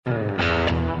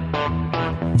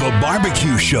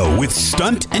Barbecue Show with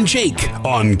Stunt and Jake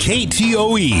on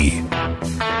KTOE.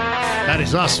 That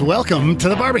is us. Welcome to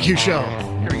the Barbecue Show.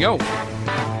 Here we go.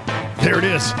 There it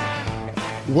is.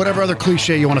 Whatever other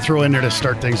cliche you want to throw in there to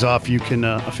start things off, you can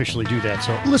officially do that.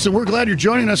 So, listen, we're glad you're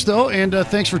joining us, though, and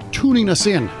thanks for tuning us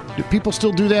in. Do people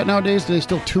still do that nowadays? Do they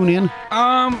still tune in?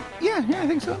 Yeah, I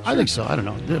think so. Sure. I think so. I don't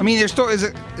know. I mean, there's still is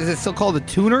it still called a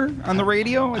tuner on the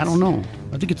radio? I don't know.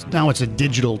 I think it's a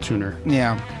digital tuner.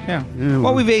 Yeah.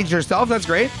 Well, we've aged ourselves. That's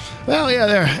great. Well, yeah,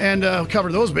 there, and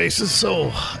covered those bases.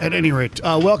 So, at any rate,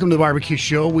 welcome to the Barbecue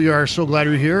Show. We are so glad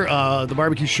you're here. The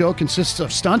Barbecue Show consists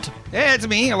of Stunt. Yeah, it's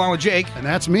me along with Jake, and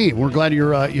that's me. We're glad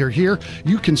you're here.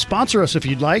 You can sponsor us if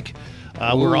you'd like.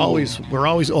 We're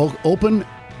always open,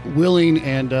 willing,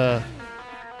 and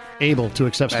able to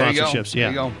accept sponsorships. There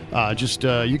you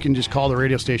go. You can just call the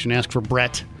radio station, ask for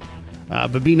Brett.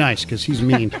 But be nice, because he's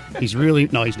mean. He's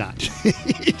not.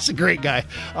 He's a great guy.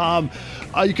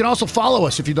 You can also follow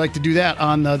us if you'd like to do that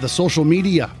on the social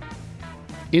media,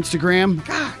 Instagram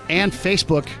and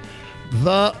Facebook.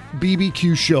 The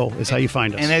BBQ Show is how you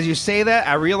find us. And as you say that,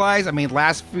 I realize I made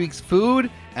last week's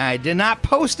food, and I did not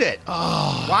post it.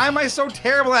 Oh. Why am I so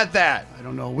terrible at that? I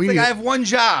don't know. I have one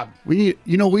job. We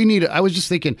need. I was just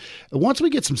thinking, once we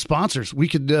get some sponsors, we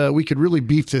could really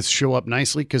beef this show up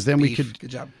nicely, because then we could. Good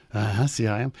job. See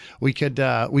how I am. We could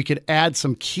add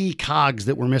some key cogs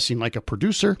that we're missing, like a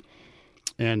producer,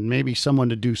 and maybe someone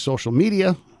to do social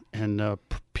media, and a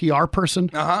PR person.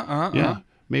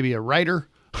 Maybe a writer.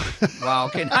 Wow.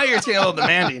 Okay. Now you're getting a little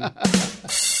demanding.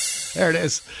 There it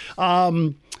is.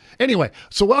 Anyway,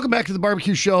 so welcome back to the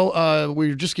Barbecue Show.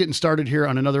 We're just getting started here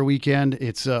on another weekend.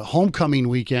 It's a homecoming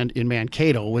weekend in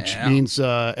Mankato, which means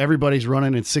everybody's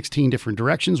running in 16 different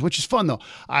directions, which is fun, though.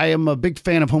 I am a big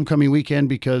fan of homecoming weekend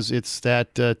because it's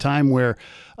that time where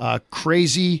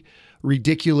crazy,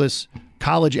 ridiculous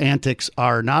college antics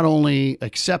are not only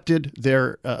accepted,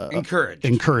 they're encouraged.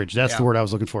 Encouraged. That's the word I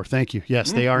was looking for. Thank you.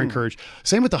 Yes, they are encouraged.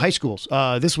 Same with the high schools.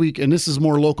 This week, and this is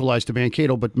more localized to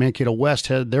Mankato, but Mankato West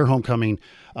had their homecoming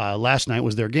last night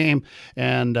was their game,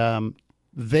 and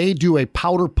they do a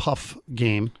powder puff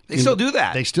game. They still do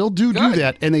that. They still do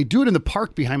that, and they do it in the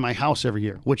park behind my house every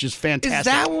year, which is fantastic. Is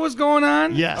that what was going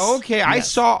on? Yes. Okay, yes. I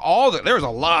saw there was a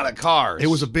lot of cars. It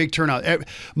was a big turnout.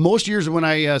 Most years when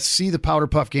I see the powder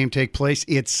puff game take place,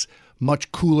 it's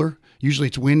much cooler. Usually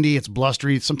it's windy, it's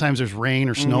blustery. Sometimes there's rain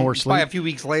or snow or sleet. Probably a few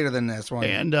weeks later than this one.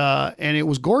 And it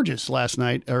was gorgeous last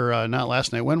night, or not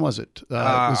last night. When was it? It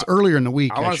was earlier in the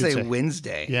week. I want to say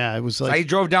Wednesday. Yeah, it was like. So I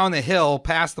drove down the hill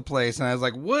past the place, and I was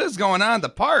like, "What is going on at the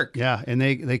park?" Yeah, and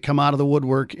they come out of the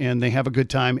woodwork and they have a good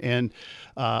time. And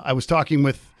I was talking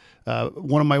with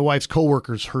one of my wife's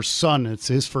coworkers, her son, it's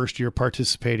his first year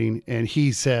participating, and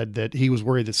he said that he was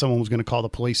worried that someone was going to call the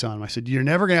police on him. I said, you're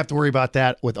never going to have to worry about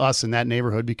that with us in that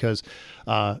neighborhood, because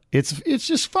it's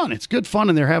just fun. It's good fun,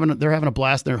 and they're having a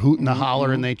blast. They're hooting the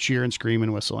holler, and they cheer and scream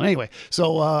and whistle. Anyway,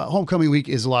 so homecoming week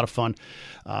is a lot of fun.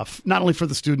 Not only for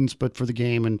the students, but for the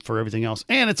game and for everything else.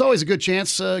 And it's always a good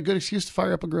chance, a good excuse to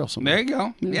fire up a grill somewhere. There you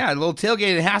go. Yeah, a little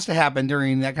tailgate. It has to happen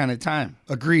during that kind of time.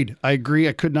 Agreed. I agree.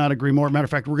 I could not agree more. Matter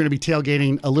of fact, we're going to be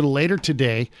tailgating a little later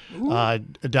today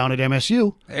down at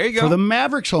MSU. There you go. For the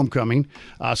Mavericks homecoming.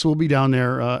 So we'll be down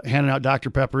there handing out Dr.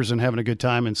 Peppers and having a good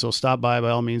time. And so stop by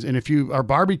all means. And if you are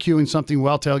barbecuing something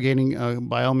while tailgating,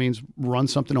 by all means, run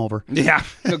something over. Yeah,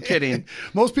 no kidding.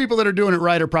 Most people that are doing it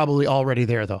right are probably already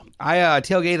there, though. I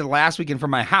tailgated last weekend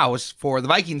from my house for the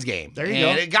Vikings game. There you go.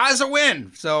 And it got us a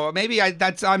win. So maybe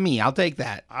that's on me. I'll take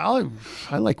that. I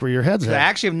like where your head's at. I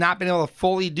actually have not been able to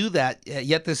fully do that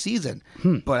yet this season.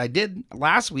 But I did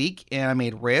last week, and I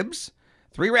made ribs.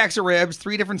 3 racks of ribs,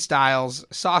 3 different styles.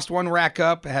 Sauced 1 rack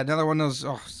up. I had another one of those.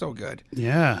 Oh, so good.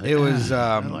 Yeah. It was.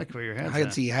 I like where your head's at.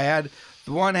 Let's see. The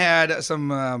one had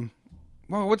some.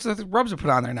 Well, what's the rubs I put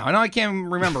on there now? I know I can't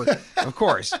remember. Of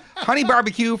course. Honey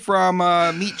barbecue from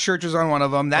Meat Church was on one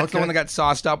of them. That's the one that got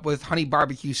sauced up with honey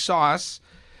barbecue sauce.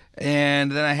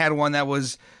 And then I had one that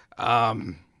was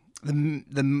the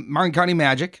Martin County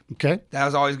Magic. Okay. That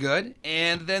was always good.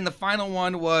 And then the final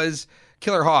one was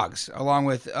Killer Hogs, along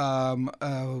with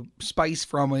spice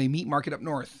from a meat market up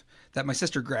north that my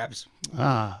sister grabs.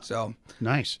 So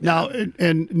nice. Now,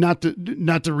 and not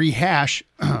to rehash,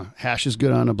 hash is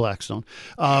good on a Blackstone.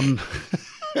 Not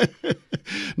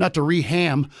to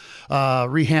reham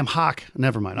hock.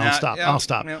 Never mind. I'll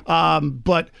stop. Yeah.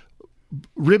 But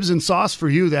ribs and sauce for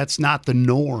you, that's not the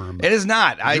norm. It is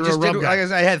not. You're I just did. guy.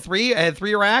 Like I had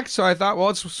 3 racks, so I thought, well,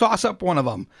 let's sauce up one of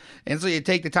them. And so you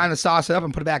take the time to sauce it up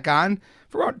and put it back on.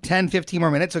 for about 10, 15 more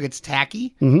minutes, so it gets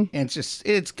tacky. And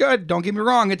it's good. Don't get me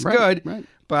wrong, it's good. Right.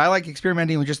 But I like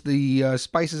experimenting with just the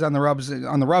spices on the rubs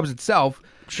itself.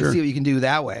 To see what you can do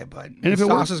that way. But and if the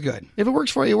sauce is good. If it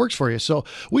works for you, it works for you. So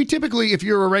we typically, if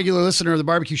you're a regular listener of the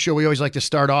barbecue show, we always like to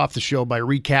start off the show by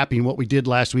recapping what we did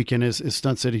last weekend. As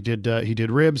Stunt said, he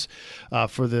did ribs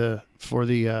for the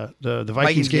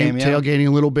Vikings game, tailgating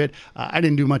a little bit. I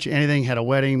didn't do much of anything. Had a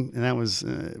wedding, and that was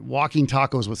walking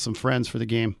tacos with some friends for the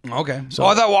game. Okay. So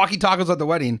I thought walking tacos at the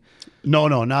wedding. No,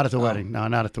 not at the wedding. No,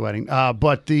 not at the wedding.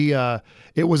 But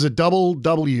it was a double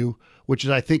W, which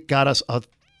I think got us a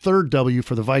third W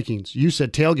for the Vikings. You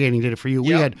said tailgating did it for you.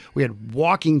 Yep. We had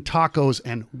walking tacos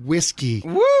and whiskey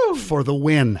Woo! For the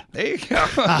win. There you go.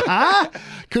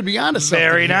 Could be onto something.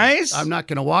 Very here. nice. I'm not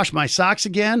going to wash my socks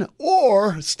again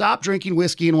or stop drinking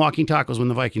whiskey and walking tacos when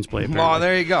the Vikings play. Apparently. Well,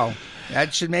 there you go.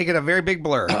 That should make it a very big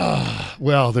blur.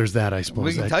 Well, there's that, I suppose.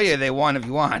 We can tell you they won if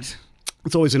you want.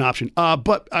 It's always an option.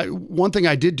 But one thing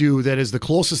I did do that is the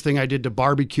closest thing I did to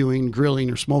barbecuing,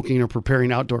 grilling, or smoking, or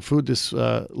preparing outdoor food this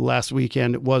last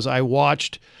weekend was I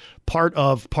watched part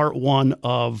one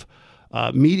of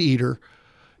Meat Eater.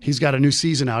 He's got a new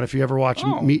season out. If you ever watch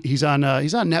Meat, he's on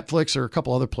Netflix or a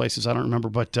couple other places. I don't remember,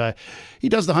 but he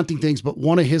does the hunting things. But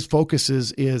one of his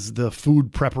focuses is the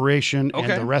food preparation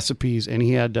and the recipes. And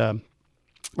he had.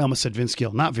 I almost said Vince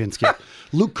Gill, not Vince Gill.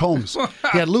 Luke Combs.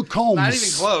 He had Luke Combs. Not even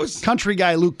close. Country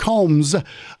guy Luke Combs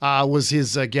was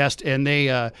his guest, and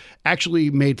they actually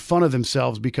made fun of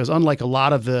themselves because unlike a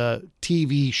lot of the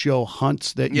TV show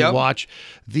hunts that you watch,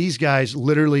 these guys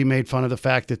literally made fun of the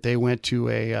fact that they went to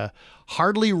a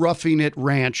hardly roughing it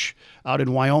ranch out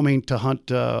in Wyoming to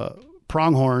hunt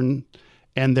pronghorn,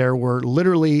 and there were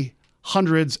literally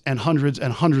hundreds and hundreds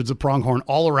and hundreds of pronghorn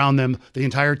all around them the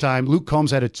entire time. Luke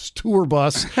Combs had a tour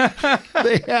bus.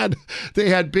 they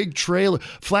had big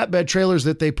flatbed trailers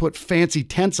that they put fancy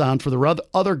tents on for the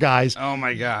other guys. Oh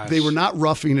my gosh. They were not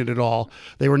roughing it at all.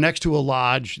 They were next to a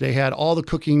lodge. They had all the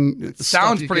cooking.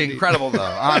 Sounds pretty incredible though,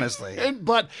 honestly.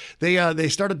 But they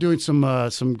started doing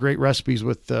some great recipes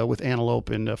with antelope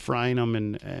and frying them,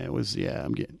 and it was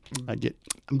I'm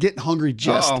getting hungry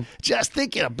just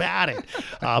thinking about it.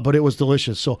 But it was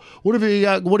delicious. So what do you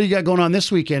got going on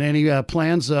this weekend? Any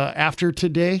plans after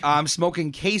today? I'm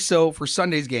smoking queso for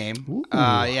Sunday's game.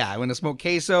 I'm going to smoke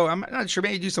queso. I'm not sure.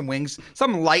 Maybe do some wings.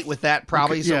 Something light with that,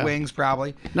 probably. Some wings,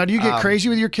 probably. Now, do you get crazy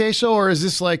with your queso, or is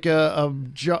this like a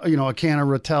can of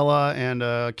Rotella and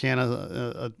a can of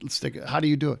a stick? How do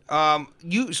you do it?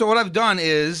 So what I've done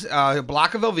is a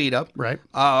block of Velveeta, right?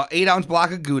 8-ounce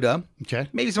block of Gouda. Okay.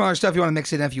 Maybe some other stuff you want to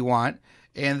mix in if you want.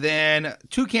 And then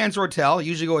 2 cans of Rotel.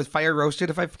 Usually go with fire roasted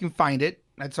if I can find it.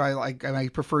 That's my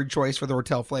preferred choice for the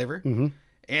Rotel flavor. Mm-hmm.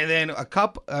 And then a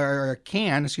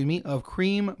can of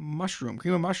cream of mushroom.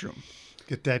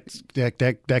 Get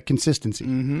that consistency.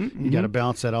 You got to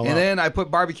balance that all out. And then I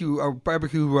put barbecue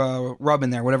rub in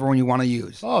there, whatever one you want to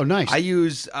use. Oh, nice. I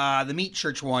use the Meat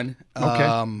Church one,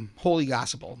 Holy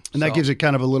Gospel. And that gives it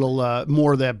kind of a little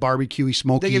more of that barbecue-y,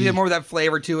 smoky. They give you more of that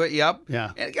flavor to it, yep.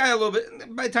 Yeah. And it got a little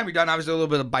bit, by the time you're done, obviously a little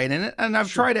bit of bite in it. And I've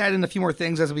tried to add in a few more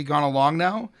things as we've gone along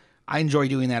now. I enjoy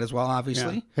doing that as well,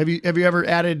 obviously. Yeah. Have you ever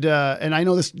added, and I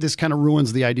know this kind of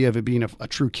ruins the idea of it being a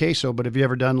true queso, but have you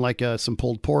ever done like some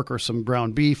pulled pork or some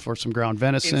ground beef or some ground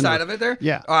venison? Inside of it there?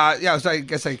 Yeah. So I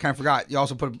guess I kind of forgot. You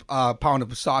also put a pound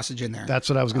of sausage in there. That's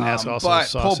what I was going to ask also. But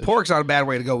sausage. pulled pork's not a bad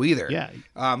way to go either. Yeah.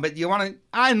 But you want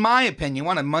to, in my opinion, you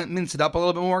want to mince it up a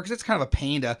little bit more because it's kind of a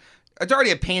pain to... It's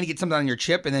already a pain to get something on your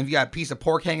chip, and then if you got a piece of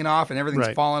pork hanging off and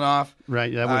everything's falling off.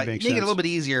 Right, that would make sense. Make it a little bit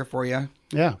easier for you.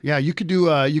 Yeah. You could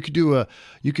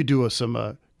do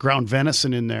some ground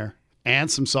venison in there and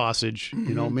some sausage.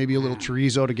 Mm-hmm. Maybe a little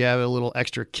chorizo to give it a little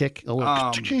extra kick, a little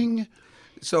ching.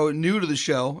 So new to the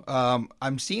show,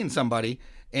 I'm seeing somebody,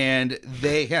 and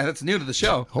that's new to the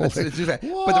show. But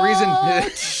the reason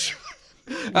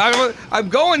I'm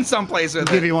going someplace with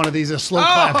it. Give you one of these slow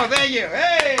clap. Oh, thank you.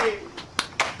 Hey.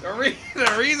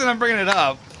 The reason I'm bringing it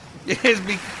up is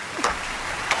because...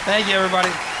 Thank you, everybody.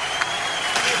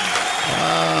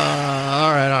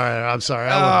 All right. I'm sorry.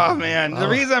 Man. The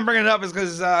reason I'm bringing it up is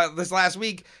because this last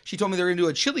week, she told me they were going to do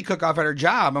a chili cook-off at her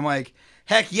job. I'm like,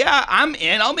 heck yeah, I'm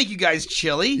in. I'll make you guys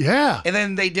chili. Yeah. And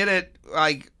then they did it,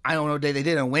 I don't know what day they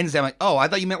did it on Wednesday. I'm like, I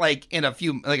thought you meant in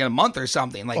a month or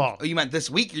something. You meant this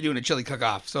week you're doing a chili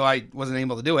cook-off. So I wasn't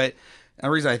able to do it. And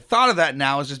the reason I thought of that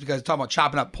now is just because I'm talking about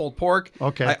chopping up pulled pork.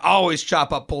 Okay. I always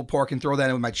chop up pulled pork and throw that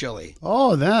in with my chili.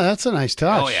 Oh, that's a nice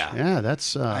touch. Oh, yeah. Yeah,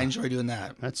 that's... I enjoy doing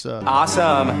that. That's...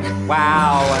 Awesome.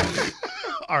 Wow.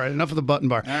 All right, enough of the button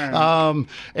bar. All right.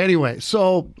 Anyway,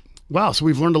 so Wow, so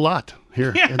we've learned a lot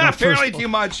here. Yeah, apparently too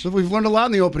much. We've learned a lot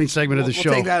in the opening segment of the show.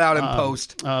 We'll take that out in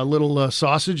post. A little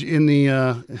sausage in the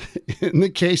in the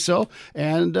queso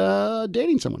and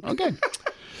dating someone. Okay.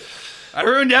 I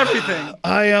ruined everything.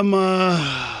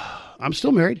 I'm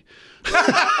still married.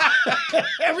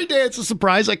 Every day it's a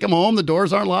surprise. I come home, the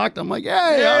doors aren't locked. I'm like, hey,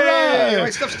 all right. My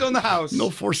stuff's still in the house. No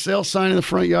for sale sign in the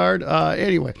front yard.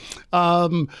 Anyway,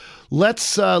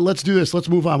 let's do this. Let's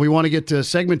move on. We want to get to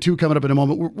segment 2 coming up in a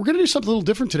moment. We're going to do something a little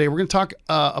different today. We're going to talk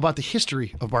about the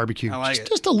history of barbecue. I like it.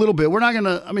 Just a little bit. We're not going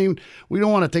to, we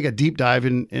don't want to take a deep dive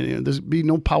and there'll be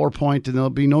no PowerPoint and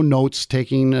there'll be no notes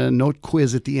taking a note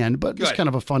quiz at the end, but just kind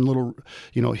of a fun little,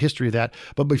 history of that.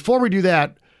 But before we do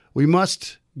that, we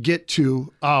must get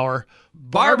to our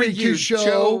Barbecue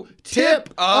Show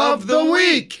Tip of the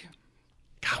Week.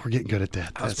 God, we're getting good at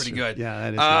that. That's pretty good. Yeah,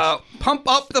 that is nice. Pump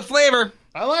up the flavor.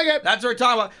 I like it. That's what we're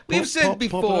talking about. We've said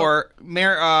before,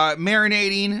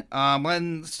 marinating,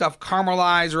 letting stuff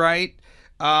caramelize, right?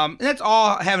 And that's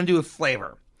all having to do with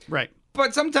flavor. Right.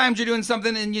 But sometimes you're doing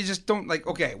something and you just don't like,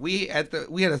 okay, we had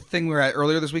a thing we were at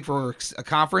earlier this week for a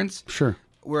conference. Sure.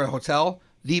 We're at a hotel.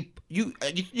 You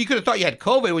could have thought you had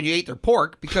COVID when you ate their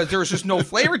pork because there was just no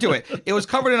flavor to it. It was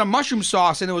covered in a mushroom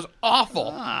sauce and it was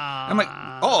awful. I'm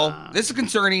like, this is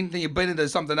concerning. Then you bit into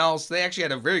something else. They actually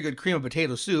had a very good cream of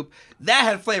potato soup that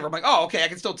had flavor. I'm like, okay, I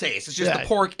can still taste. It's just the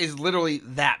pork is literally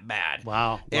that bad.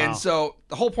 Wow. And so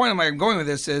the whole point of why I'm going with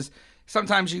this is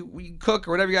sometimes you cook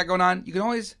or whatever you got going on, you can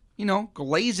always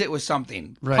glaze it with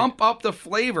something. Right. Pump up the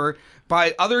flavor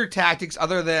by other tactics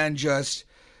other than just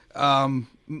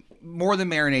more than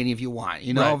marinating if you want.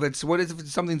 If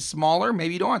it's something smaller,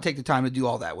 maybe you don't want to take the time to do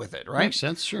all that with it, right? Makes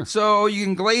sense, sure. So you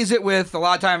can glaze it with a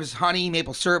lot of times honey,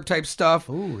 maple syrup type stuff.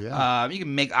 Oh, yeah. You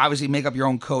can obviously make up your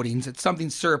own coatings. It's something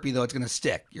syrupy though, it's going to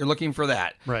stick. You're looking for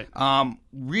that. Right.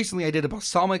 Recently I did a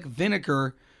balsamic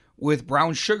vinegar with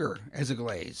brown sugar as a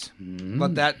glaze.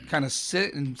 Let that kind of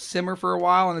sit and simmer for a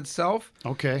while in itself.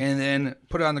 Okay. And then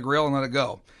put it on the grill and let it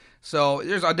go. So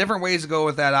there's different ways to go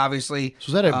with that, obviously. So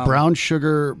is that a brown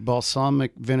sugar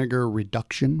balsamic vinegar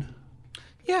reduction?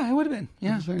 Yeah, it would have been.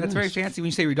 Yeah, that's very fancy. When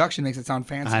you say reduction, it makes it sound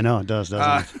fancy. I know, it does,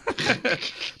 doesn't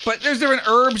it? But there's different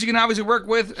herbs you can obviously work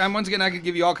with. And once again, I could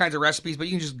give you all kinds of recipes, but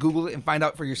you can just Google it and find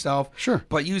out for yourself. Sure.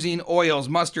 But using oils,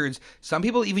 mustards, some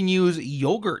people even use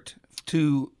yogurt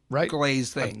to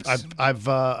glaze things.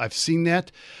 I've seen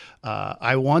that.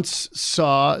 I once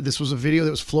saw, this was a video that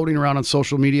was floating around on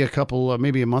social media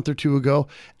maybe a month or two ago.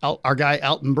 Our guy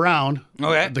Alton Brown,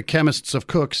 the Chemists of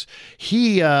Cooks,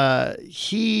 he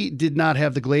did not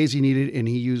have the glaze he needed, and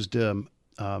he used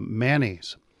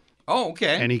mayonnaise. Oh,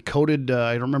 okay. And he coated,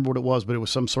 I don't remember what it was, but it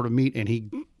was some sort of meat, and he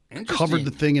covered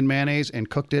the thing in mayonnaise and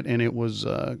cooked it, and it was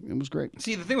great.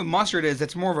 See, the thing with mustard is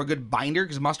it's more of a good binder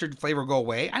because mustard flavor go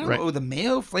away. I don't know, would the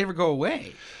mayo flavor go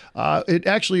away? It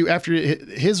actually, after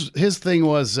his thing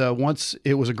was once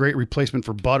it was a great replacement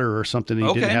for butter or something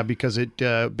he didn't have, because it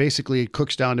basically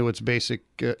cooks down to its basic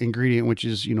ingredient, which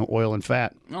is oil and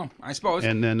fat. Oh, I suppose.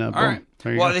 And then all right.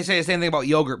 Well, they say the same thing about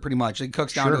yogurt pretty much. It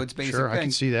cooks down to its basic thing. I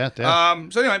can see that.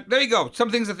 So anyway, there you go.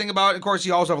 Some things to think about. Of course,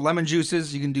 you also have lemon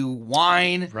juices. You can do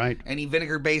wine. Right. Any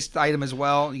vinegar-based item as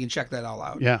well. You can check that all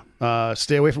out. Yeah.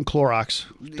 Stay away from Clorox.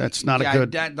 That's not a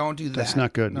good. Don't do that. That's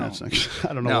not good. No. That's not,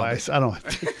 I don't know why. I don't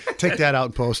take that out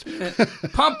in post.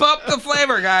 Pump up the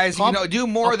flavor, guys. Do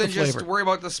more than just worry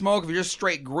about the smoke. If you're just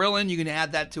straight grilling, you can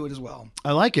add that to it as well.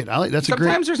 I like it.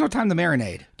 Sometimes there's no time to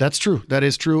marinate. That's true. That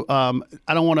is true. I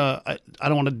don't want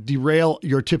to derail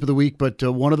your tip of the week, but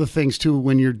one of the things too,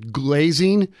 when you're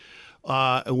glazing,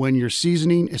 when you're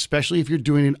seasoning, especially if you're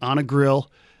doing it on a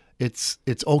grill, it's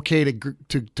okay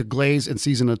to glaze and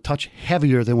season a touch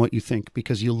heavier than what you think,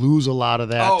 because you lose a lot of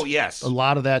that. Oh, yes. A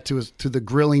lot of that to the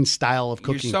grilling style of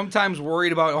cooking. You're sometimes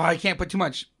worried about, I can't put too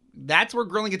much. That's where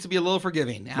grilling gets to be a little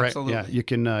forgiving. Absolutely. Right.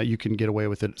 Yeah, you can get away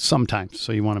with it sometimes,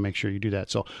 so you want to make sure you do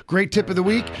that. So, great tip of the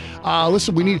week.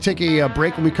 Listen, we need to take a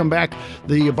break. When we come back,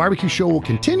 the barbecue show will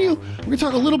continue. We're going to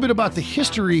talk a little bit about the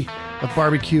history of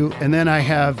barbecue, and then I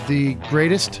have the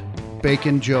greatest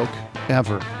bacon joke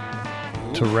ever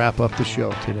to wrap up the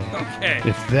show today. Okay.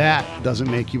 If that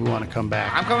doesn't make you want to come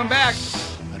back, I'm coming back.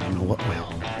 I don't know what will.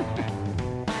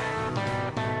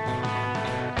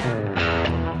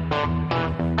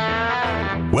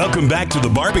 Welcome back to the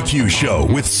Barbecue Show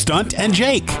with Stunt and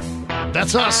Jake.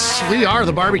 That's us. We are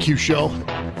the Barbecue Show.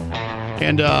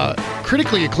 And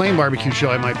critically acclaimed Barbecue Show,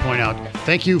 I might point out.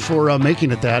 Thank you for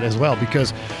making it that as well,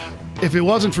 because if it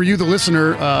wasn't for you, the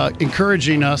listener,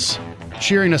 encouraging us,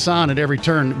 cheering us on at every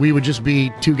turn, we would just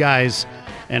be two guys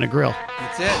and a grill.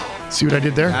 That's it. See what I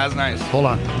did there? That's nice. Hold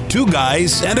on. Two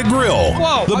guys and a grill.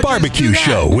 Whoa, The how'd you Barbecue just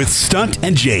do that? Show with Stunt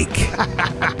and Jake.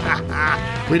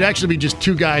 We'd actually be just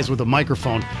two guys with a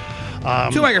microphone.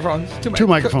 Two microphones. Two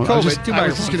microphones. COVID, I was just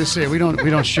microphones. going to say we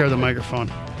don't share the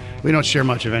microphone. We don't share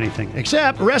much of anything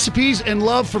except recipes and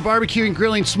love for barbecuing,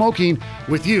 grilling, smoking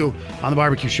with you on the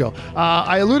Barbecue Show.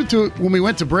 I alluded to it when we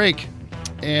went to break,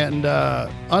 and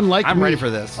unlike I'm me, ready for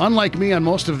this. Unlike me on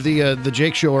most of the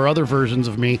Jake Show or other versions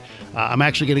of me, I'm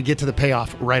actually going to get to the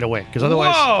payoff right away because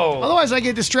otherwise I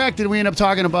get distracted. We end up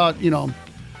talking about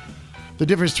the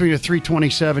difference between a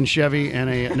 327 Chevy and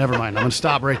a... Never mind. I'm going to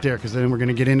stop right there because then we're going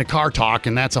to get into car talk,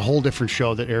 and that's a whole different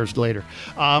show that airs later.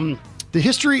 The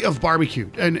history of barbecue.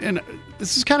 And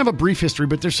this is kind of a brief history,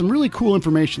 but there's some really cool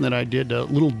information that I did, a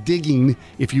little digging,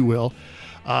 if you will.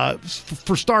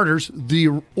 For starters,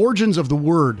 the origins of the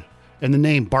word and the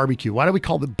name barbecue. Why do we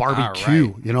call it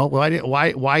barbecue?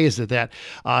 Right. Why is it that?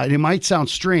 And it might sound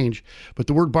strange, but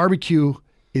the word barbecue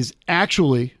is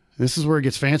actually... This is where it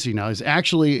gets fancy now. Is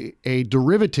actually a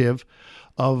derivative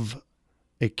of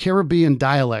a Caribbean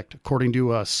dialect, according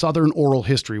to Southern Oral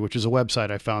History, which is a website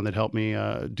I found that helped me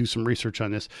do some research on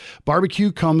this.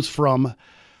 Barbecue comes from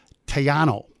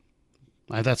Tayano.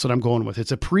 That's what I'm going with.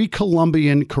 It's a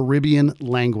pre-Columbian Caribbean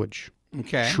language.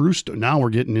 Okay. True story. Now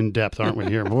we're getting in depth, aren't we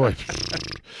here? Boy.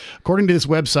 According to this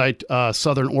website,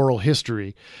 Southern Oral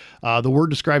History, the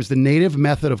word describes the native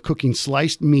method of cooking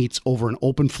sliced meats over an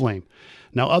open flame.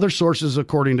 Now, other sources,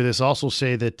 according to this, also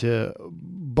say that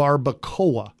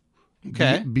barbacoa,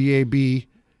 Okay. B-A-B-A-C-O-A,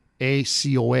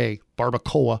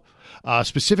 barbacoa,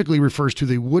 specifically refers to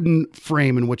the wooden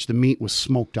frame in which the meat was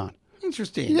smoked on.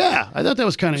 Interesting. Yeah, I thought that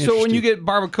was kind of interesting. So when you get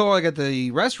barbacoa like at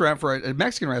the restaurant for a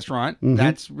Mexican restaurant,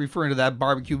 that's referring to that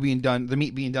barbecue being done, the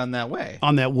meat being done that way.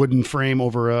 On that wooden frame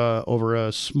over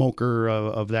a smoker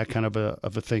of that kind of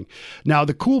a thing. Now,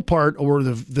 the cool part, or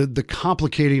the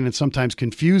complicating and sometimes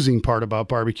confusing part about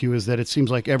barbecue, is that it seems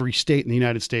like every state in the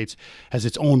United States has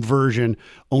its own version,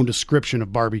 own description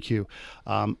of barbecue.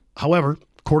 However,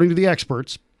 according to the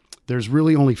experts, there's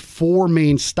really only four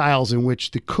main styles in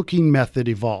which the cooking method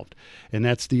evolved. And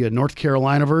that's the North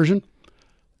Carolina version,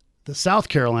 the South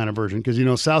Carolina version,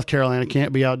 because, South Carolina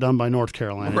can't be outdone by North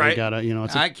Carolina. Right. They gotta,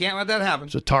 I can't let that happen.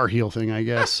 it's a Tar Heel thing, I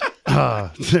guess.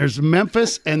 There's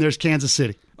Memphis and there's Kansas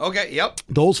City. Okay, yep.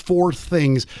 Those four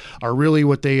things are really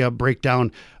what they break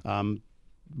down Wait,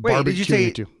 barbecue did you say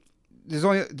into. there's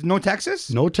only no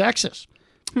Texas? No Texas.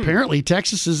 Apparently,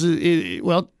 Texas is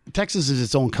Texas is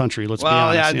its own country. Let's be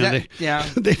honest.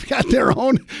 They've got their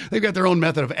own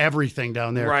method of everything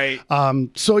down there. Right.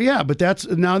 But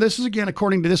this is again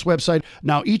according to this website.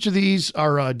 Now, each of these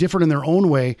are different in their own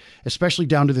way, especially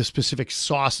down to the specific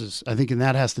sauces. I think, and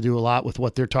that has to do a lot with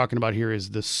what they're talking about here is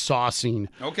the saucing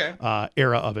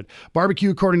era of it. Barbecue,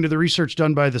 according to the research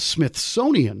done by the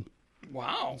Smithsonian.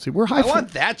 Wow. See, we're I want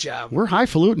that job. We're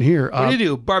highfalutin here. What do you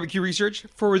do? Barbecue research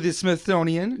for the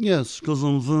Smithsonian? Yes, because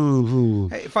I'm...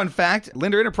 Hey, fun fact,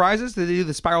 Linder Enterprises, they do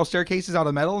the spiral staircases out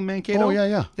of metal in Mankato. Oh,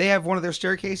 yeah. They have one of their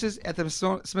staircases at the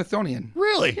Smithsonian.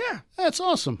 Really? Yeah. That's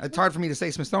awesome. It's hard for me to say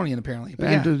Smithsonian, apparently. But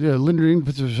And Linder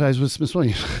Enterprises with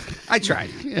Smithsonian. I tried.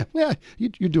 Yeah,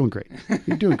 you're doing great.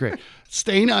 You're doing great.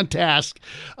 Staying on task.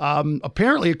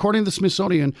 Apparently, according to the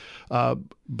Smithsonian,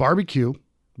 barbecue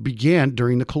began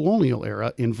during the colonial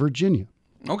era in Virginia.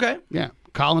 Okay. Yeah.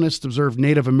 Colonists observed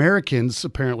Native Americans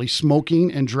apparently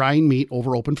smoking and drying meat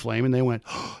over open flame, and they went,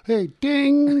 hey,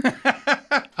 ding.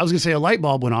 I was going to say a light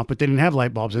bulb went off, but they didn't have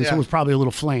light bulbs, and so it was probably a little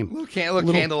flame. Little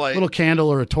candlelight. Little candle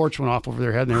or a torch went off over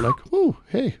their head, and they're like, ooh,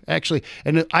 hey, actually.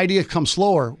 And the idea comes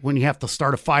slower when you have to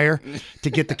start a fire to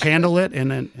get the candle lit,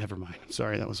 and then, never mind.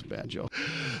 Sorry, that was a bad joke.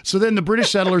 So then the British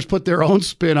settlers put their own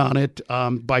spin on it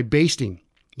by basting.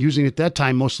 Using at that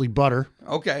time mostly butter.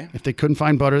 Okay. If they couldn't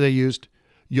find butter, they used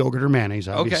yogurt or mayonnaise,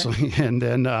 obviously. Okay. And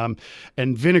then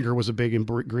and vinegar was a big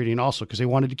ingredient also because they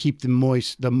wanted to keep the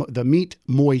meat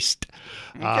moist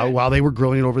while they were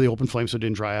grilling it over the open flame so it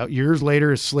didn't dry out. Years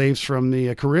later, as slaves from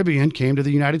the Caribbean came to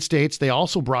the United States, they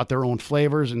also brought their own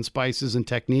flavors and spices and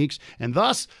techniques, and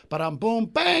thus, boom,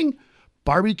 bang,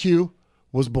 barbecue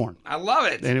was born. I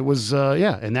love it. And it was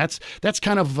and that's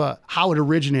kind of how it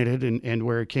originated and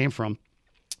where it came from.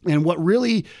 And what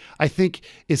really, I think,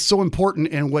 is so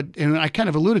important and I kind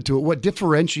of alluded to it, what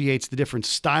differentiates the different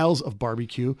styles of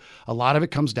barbecue, a lot of it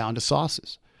comes down to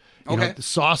sauces. The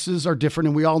sauces are different,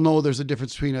 and we all know there's a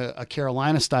difference between a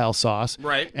Carolina-style sauce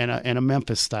right. and a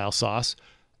Memphis-style sauce.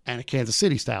 and a Kansas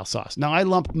City style sauce. Now, I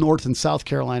lump North and South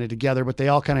Carolina together, but they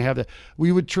all kind of have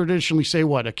we would traditionally say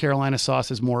what? A Carolina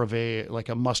sauce is more of a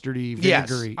mustardy,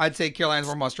 vinegary. Yes, I'd say Carolina's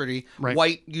more mustardy. Right.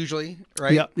 White usually,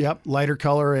 right? Yep. Lighter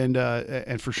color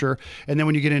and for sure. And then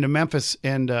when you get into Memphis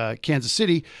and Kansas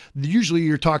City, usually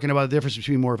you're talking about the difference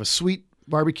between more of a sweet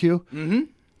barbecue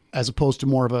as opposed to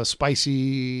more of a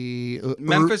spicy.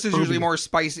 Memphis is usually more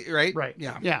spicy, right? Right.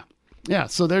 Yeah.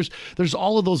 So there's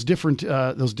all of those different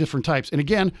types. And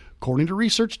again, according to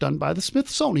research done by the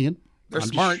Smithsonian, they're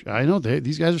smart. I know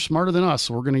these guys are smarter than us,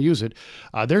 so we're going to use it.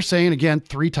 They're saying again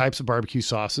 3 types of barbecue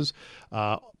sauces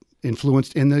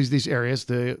influenced in these areas: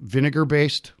 the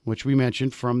vinegar-based, which we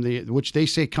mentioned, which they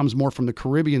say comes more from the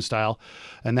Caribbean style,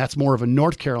 and that's more of a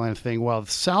North Carolina thing. While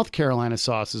the South Carolina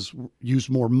sauces use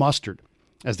more mustard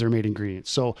as their main ingredient.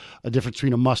 So a difference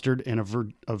between a mustard and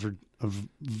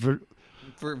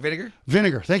For vinegar?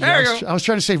 Vinegar. Thank you. I was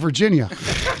trying to say Virginia.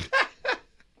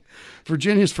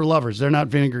 Virginia's for lovers. They're not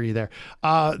vinegary there.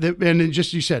 And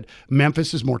just you said,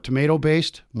 Memphis is more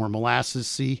tomato-based, more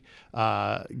molasses-y.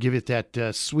 Give it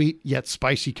that sweet yet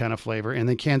spicy kind of flavor. And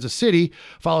then Kansas City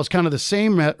follows kind of the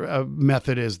same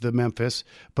method as the Memphis,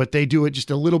 but they do it just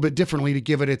a little bit differently to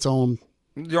give it its own.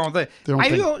 Your own thing. I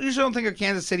usually don't think of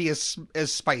Kansas City as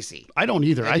spicy. I don't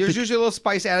either. There's usually a little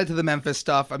spice added to the Memphis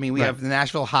stuff. I mean, we have the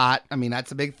Nashville Hot. I mean,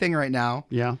 that's a big thing right now.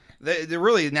 Yeah.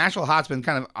 The Nashville Hot's been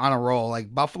kind of on a roll.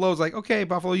 Like Buffalo's like, okay,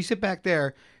 Buffalo, you sit back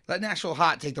there. Let Nashville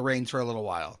Hot take the reins for a little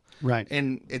while. Right.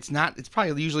 And it's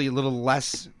probably usually a little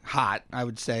less hot, I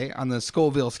would say, on the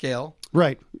Scoville scale.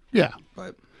 Right. Yeah.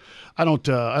 But I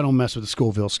don't mess with the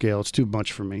Scoville scale. It's too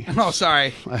much for me. Oh,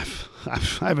 sorry. I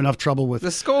have enough trouble with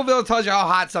the Scoville. Tells you how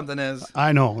hot something is.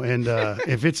 I know, and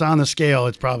if it's on the scale,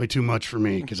 it's probably too much for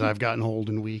me because I've gotten old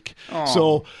and weak. Oh.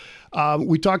 So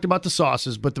we talked about the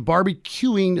sauces, but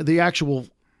the actual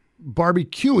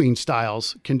barbecuing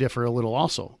styles can differ a little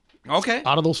also. Okay.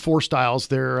 Out of those 4 styles,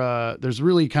 there's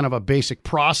really kind of a basic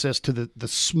process to the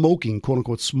smoking, quote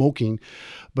unquote smoking,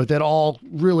 but that all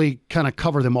really kind of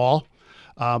cover them all.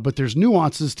 But there's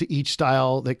nuances to each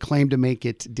style that claim to make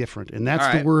it different. And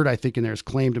that's the word I think in there is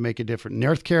claim to make it different.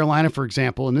 North Carolina, for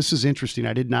example, and this is interesting,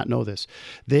 I did not know this.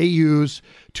 They use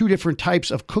 2 different types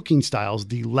of cooking styles,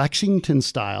 the Lexington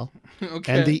style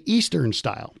and the Eastern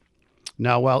style.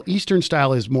 Now, while Eastern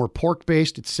style is more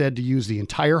pork-based, it's said to use the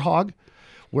entire hog,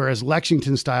 whereas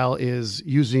Lexington style is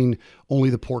using only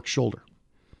the pork shoulder.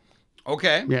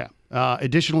 Okay. Yeah.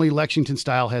 Additionally, Lexington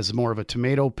style has more of a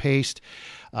tomato paste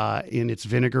in its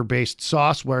vinegar-based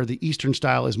sauce, where the Eastern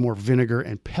style is more vinegar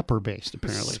and pepper-based,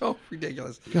 apparently. So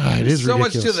ridiculous. God, it is so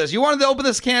ridiculous. So much to this. You wanted to open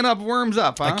this can of worms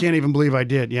up, huh? I can't even believe I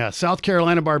did. Yeah. South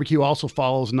Carolina barbecue also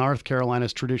follows North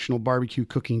Carolina's traditional barbecue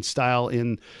cooking style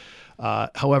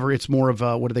however, it's more of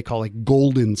a, what do they call, a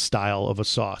golden style of a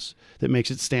sauce that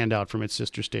makes it stand out from its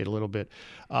sister state a little bit.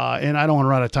 And I don't want to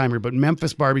run out of time here, but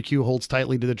Memphis barbecue holds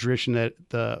tightly to the tradition that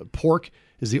the pork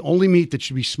is the only meat that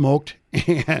should be smoked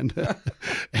and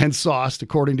sauced,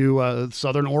 according to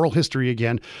Southern oral history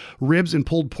again. Ribs and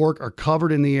pulled pork are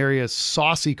covered in the area's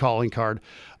saucy calling card,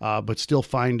 but still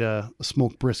find a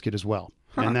smoked brisket as well.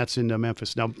 Huh. And that's in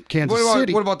Memphis. Now, Kansas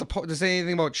City. What about does it say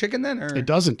anything about chicken then? Or? It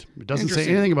doesn't. It doesn't say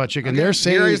anything about chicken. Okay. They're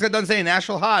saying it doesn't say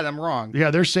Nashville Hot. I'm wrong.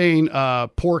 Yeah, they're saying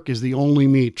pork is the only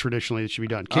meat traditionally that should be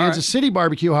done. Kansas City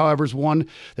barbecue, however, is one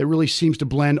that really seems to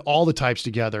blend all the types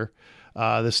together.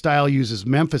 The style uses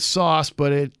Memphis sauce,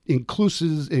 but it includes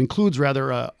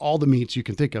all the meats you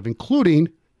can think of, incling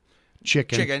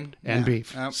chicken and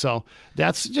beef. So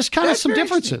that's just kind of some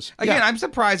differences. Again, I'm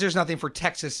surprised there's nothing for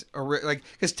Texas,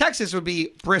 because Texas would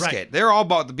be brisket. Right. They're all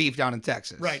about the beef down in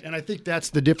Texas. Right, and I think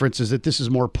that's the difference, is that this is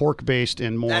more pork-based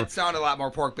and more... That sounded a lot more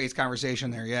pork-based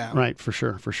conversation there, yeah. Right, for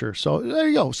sure. So there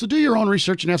you go. So do your own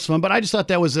research and have some fun, but I just thought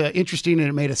that was interesting, and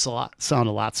it made us sound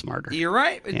a lot smarter. You're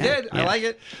right, it did. Yeah. I like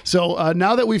it. So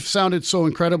now that we've sounded so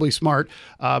incredibly smart,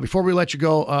 before we let you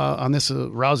go on this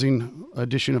rousing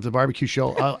edition of the Barbecue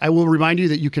Show, I will remind you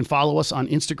that you can follow us on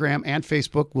Instagram and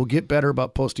Facebook. We'll get better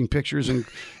about posting pictures and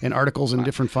articles and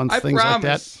different fun things like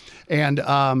that. And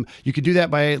you can do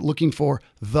that by looking for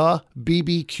the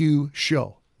BBQ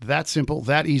Show. That simple,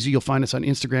 that easy. You'll find us on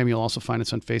Instagram. You'll also find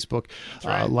us on Facebook.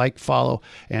 Right. Like, follow,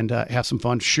 and have some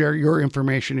fun. Share your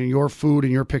information and your food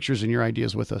and your pictures and your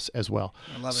ideas with us as well.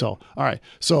 I love it. All right.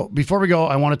 So before we go,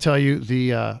 I want to tell you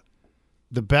the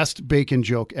best bacon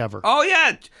joke ever. Oh,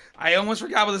 yeah. I almost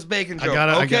forgot about this bacon joke.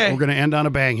 We're going to end on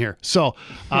a bang here. So,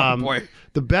 boy.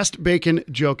 The best bacon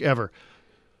joke ever.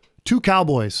 2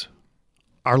 cowboys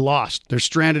are lost. They're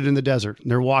stranded in the desert.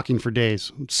 They're walking for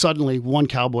days. Suddenly, one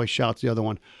cowboy shouts to the other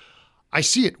one, "I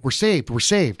see it. We're saved. We're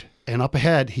saved." And up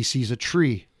ahead, he sees a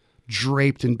tree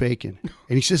draped in bacon.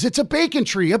 And he says, it's a bacon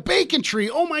tree, a bacon tree.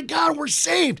 Oh my God, we're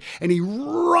saved. And he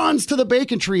runs to the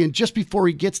bacon tree. And just before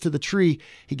he gets to the tree,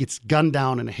 he gets gunned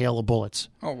down in a hail of bullets.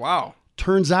 Oh, wow.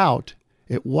 Turns out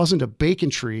it wasn't a bacon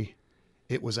tree.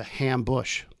 It was a ham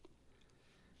bush.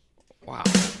 Wow.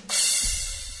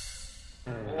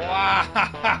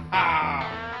 Wow.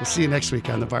 We'll see you next week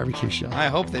on The Barbecue Show. I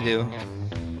hope they do.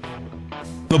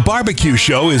 The Barbecue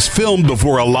Show is filmed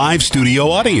before a live studio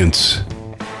audience.